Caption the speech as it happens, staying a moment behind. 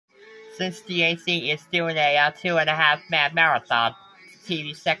Since GAC is doing a 2.5-man marathon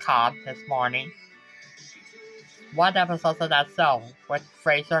TV sitcom this morning, one episode of that show with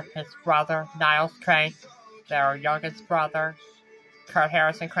Frasier, his brother Niles Crane, their youngest brother, Kurt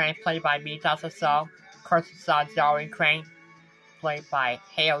Harrison Crane, played by me, Justus, Kurt's son Joey Crane, played by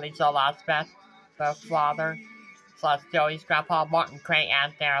Haley Joel Osment, their father, plus Joey's grandpa Martin Crane,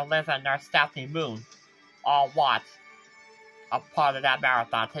 and their living nurse Daphne Moon, all watched a part of that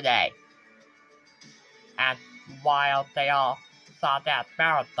marathon today. And while they all saw that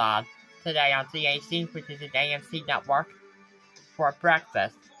marathon today on GAC, which is an AMC network, for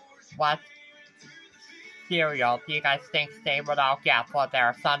breakfast, what cereal do you guys think they would all get for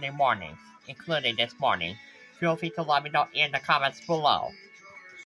their Sunday mornings, including this morning? Feel free to let me know in the comments below.